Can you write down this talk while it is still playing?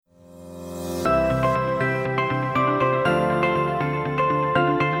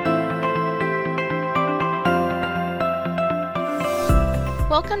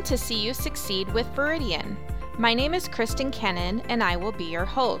Welcome to See You Succeed with Veridian. My name is Kristen Kennan, and I will be your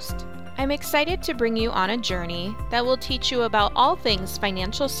host. I'm excited to bring you on a journey that will teach you about all things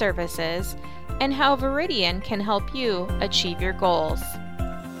financial services and how Veridian can help you achieve your goals.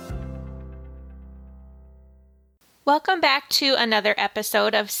 Welcome back to another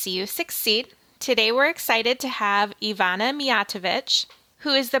episode of See You Succeed. Today we're excited to have Ivana Mijatovic,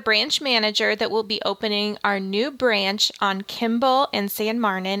 who is the branch manager that will be opening our new branch on Kimball and San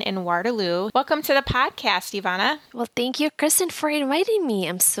Martin in Waterloo. Welcome to the podcast, Ivana. Well, thank you, Kristen, for inviting me.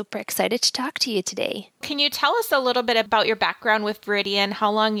 I'm super excited to talk to you today. Can you tell us a little bit about your background with Veridian,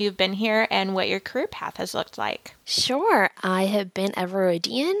 how long you've been here, and what your career path has looked like? Sure. I have been at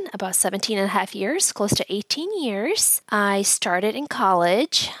Veridian about 17 and a half years, close to 18 years. I started in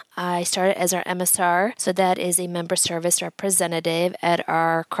college. I started as our MSR, so that is a member service representative at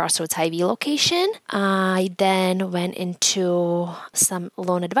our Crossroads Hy-Vee location. I then went into some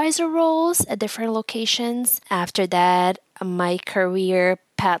loan advisor roles at different locations. After that, my career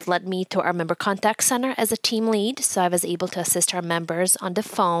path led me to our member contact center as a team lead, so I was able to assist our members on the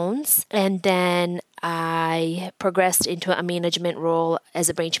phones. And then I progressed into a management role as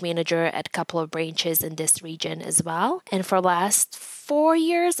a branch manager at a couple of branches in this region as well. And for the last 4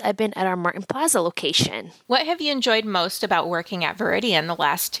 years, I've been at our Martin Plaza location. What have you enjoyed most about working at Veridian the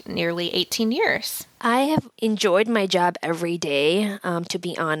last nearly 18 years? I have enjoyed my job every day. To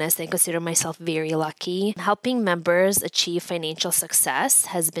be honest, I consider myself very lucky. Helping members achieve financial success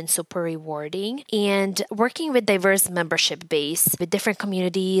has been super rewarding. And working with diverse membership base, with different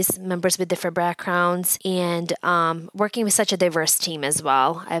communities, members with different backgrounds, and working with such a diverse team as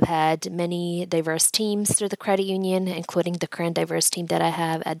well. I've had many diverse teams through the credit union, including the current diverse team that I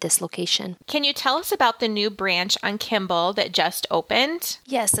have at this location. Can you tell us about the new branch on Kimball that just opened?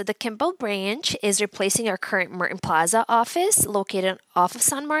 Yes, so the Kimball branch is replacing our current Martin Plaza office located off of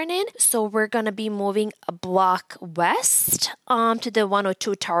San Martin. So we're going to be moving a block west to the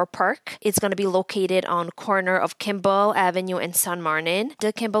 102 Tower Park. It's going to be located on corner of Kimball Avenue and San Martin.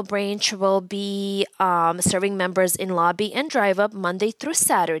 The Kimball branch will be serving members in lobby and drive-up Monday through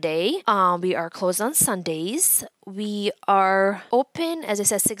Saturday. We are closed on Sundays. We are open, as I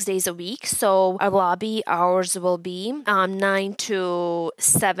said, 6 days a week. So our lobby hours will be 9 to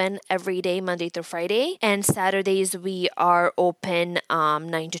 7 every day, Monday through Friday. And Saturdays, we are open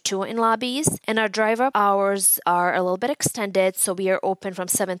 9 to 2 in lobbies. And our drive-up hours are a little bit extended. So we are open from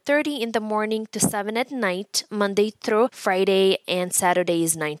 7:30 in the morning to 7 at night, Monday through Friday, and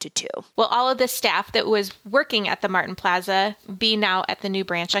Saturdays 9 to 2. Will all of the staff that was working at the Martin Plaza be now at the new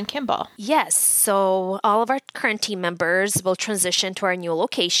branch on Kimball? Yes. So all of our current team members will transition to our new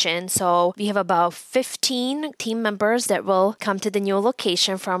location. So we have about 15 team members that will come to the new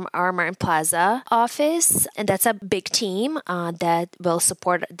location from our Martin Plaza office. And that's a big team that will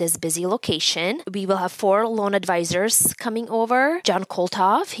support this busy location. We will have 4 loan advisors coming over. John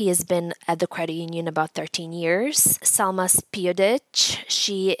Kolthoff, he has been at the credit union about 13 years. Salma Spiodic,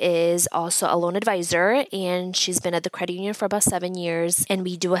 she is also a loan advisor and she's been at the credit union for about 7 years. And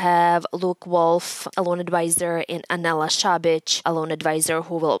we do have Luke Wolf, a loan advisor, and Anela Shabic, a loan advisor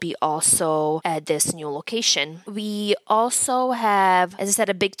who will be also at this new location. We also have, as I said,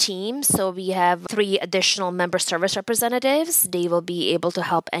 a big team. So we have 3 additional member service representatives. They will be able to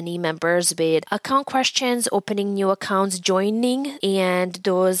help any members with account questions, opening new accounts, joining. And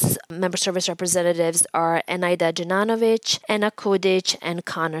those member service representatives are Enaida Jananovic, Anna Kudic, and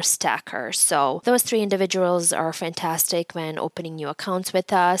Connor Stacker. So those 3 individuals are fantastic when opening new accounts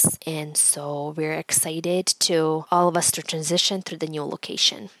with us. And so we're excited to all of us to transition through the new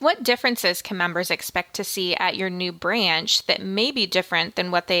location. What differences can members expect to see at your new branch that may be different than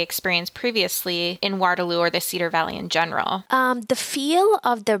what they experienced previously in Waterloo or the Cedar Valley in general? The feel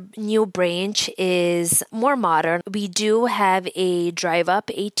of the new branch is more modern. We do have a drive-up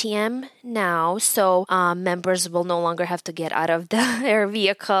ATM now, so members will no longer have to get out of their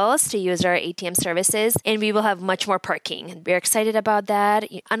vehicles to use our ATM services, and we will have much more parking. We're excited about that.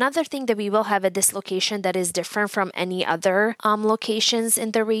 Another thing that we will have at this location that is different from any other locations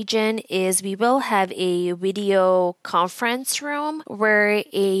in the region is we will have a video conference room where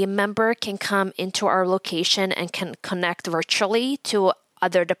a member can come into our location and can connect virtually to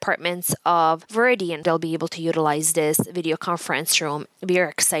other departments of Veridian. They'll be able to utilize this video conference room. We are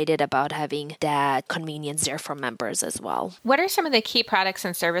excited about having that convenience there for members as well. What are some of the key products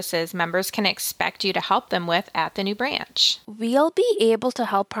and services members can expect you to help them with at the new branch? We'll be able to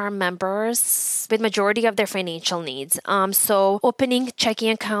help our members with majority of their financial needs. So opening checking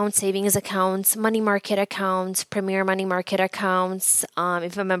accounts, savings accounts, money market accounts, premier money market accounts.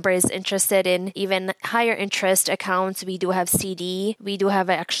 If a member is interested in even higher interest accounts, we do have CD. We do have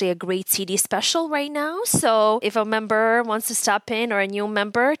actually a great CD special right now. So if a member wants to stop in or a new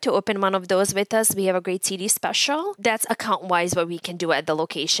member to open one of those with us, we have a great CD special. That's account-wise what we can do at the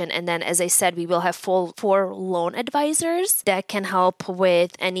location. And then, as I said, we will have 4 loan advisors that can help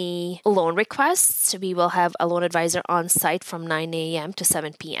with any loan requests. We will have a loan advisor on site from 9 a.m. to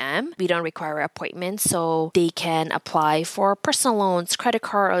 7 p.m. We don't require appointments, so they can apply for personal loans, credit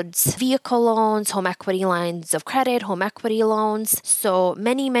cards, vehicle loans, home equity lines of credit, home equity loans. So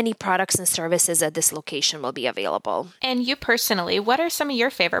many products and services at this location will be available. And you personally, what are some of your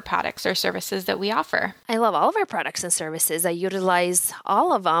favorite products or services that we offer? I love all of our products and services. I utilize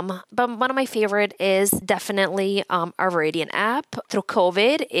all of them, but one of my favorite is definitely our Veridian app. Through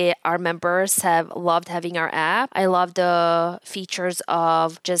COVID, our members have loved having our app. I love the features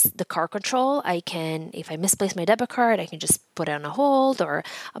of just the car control. I can, if I misplace my debit card, I can just put it on a hold or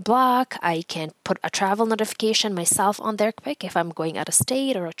a block. I can put a travel notification myself on there quick if I'm going out of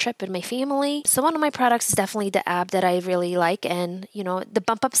state or a trip with my family. So one of my products is definitely the app that I really like, and the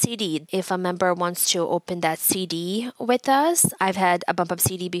Bump Up CD. If a member wants to open that CD with us, I've had a Bump Up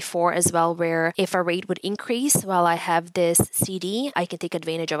CD before as well, where if a rate would increase while I have this CD, I can take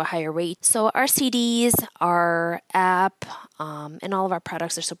advantage of a higher rate. So our CDs, our app, and all of our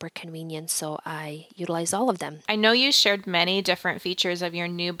products are super convenient, so I utilize all of them. I know you shared many different features of your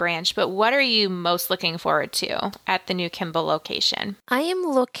new branch, but what are you most looking forward to at the new Kimball location? I am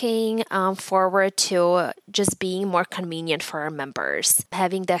looking forward to just being more convenient for our members,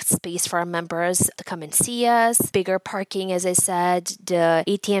 having that space for our members to come and see us, bigger parking, as I said, the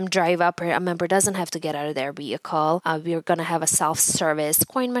ATM drive up where a member doesn't have to get out of their vehicle. We're going to have a self-service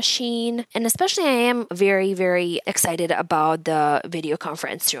coin machine, and especially I am very excited about the video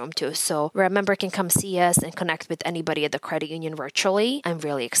conference room too. So where a member can come see us and connect with anybody at the credit union virtually. I'm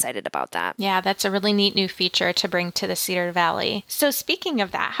really excited about that. Yeah, that's a really neat new feature to bring to the Cedar Valley. So speaking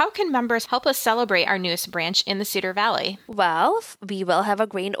of that, how can members help us celebrate our newest branch in the Cedar Valley? Well, we will have a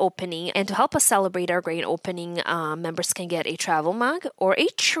grand opening, and to help us celebrate our grand opening, members can get a travel mug or a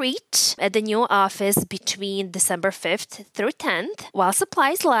treat at the new office between December 5th through 10th while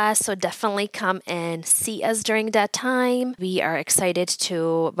supplies last. So definitely come and see us during that time. We are excited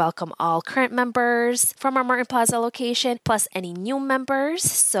to welcome all current members from our Martin Plaza location, plus any new members.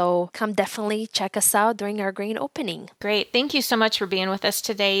 So come definitely check us out during our grand opening. Great. Thank you so much for being with us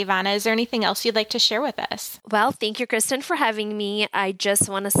today, Ivana. Is there anything else you'd like to share with us? Well, thank you, Kristen, for having me. I just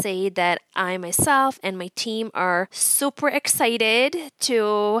want to say that I myself and my team are super excited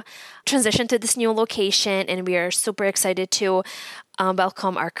to transition to this new location, and we are super excited to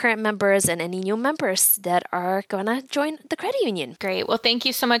welcome our current members and any new members that are going to join the credit union. Great. Well, thank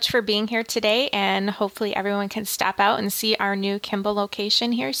you so much for being here today, and hopefully everyone can stop out and see our new Kimball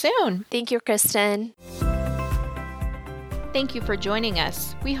location here soon. Thank you, Kristen. Thank you for joining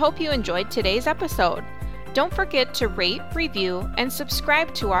us. We hope you enjoyed today's episode. Don't forget to rate, review, and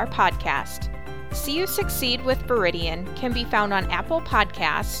subscribe to our podcast. See You Succeed with Veridian can be found on Apple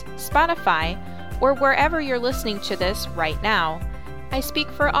Podcasts, Spotify, or wherever you're listening to this right now. I speak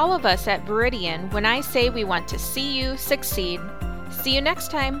for all of us at Veridian when I say we want to see you succeed. See you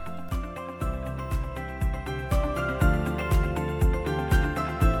next time.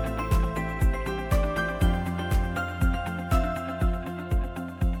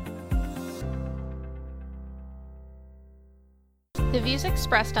 The views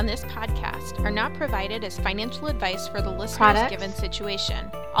expressed on this podcast are not provided as financial advice for the listener's given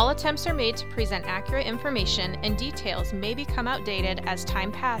situation. All attempts are made to present accurate information, and details may become outdated as time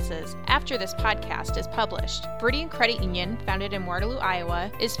passes after this podcast is published. Veridian Credit Union, founded in Waterloo,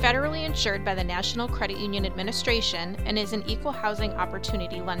 Iowa, is federally insured by the National Credit Union Administration and is an equal housing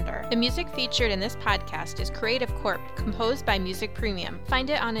opportunity lender. The music featured in this podcast is Creative Corp, composed by Music Premium. Find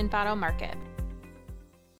it on Envato Market.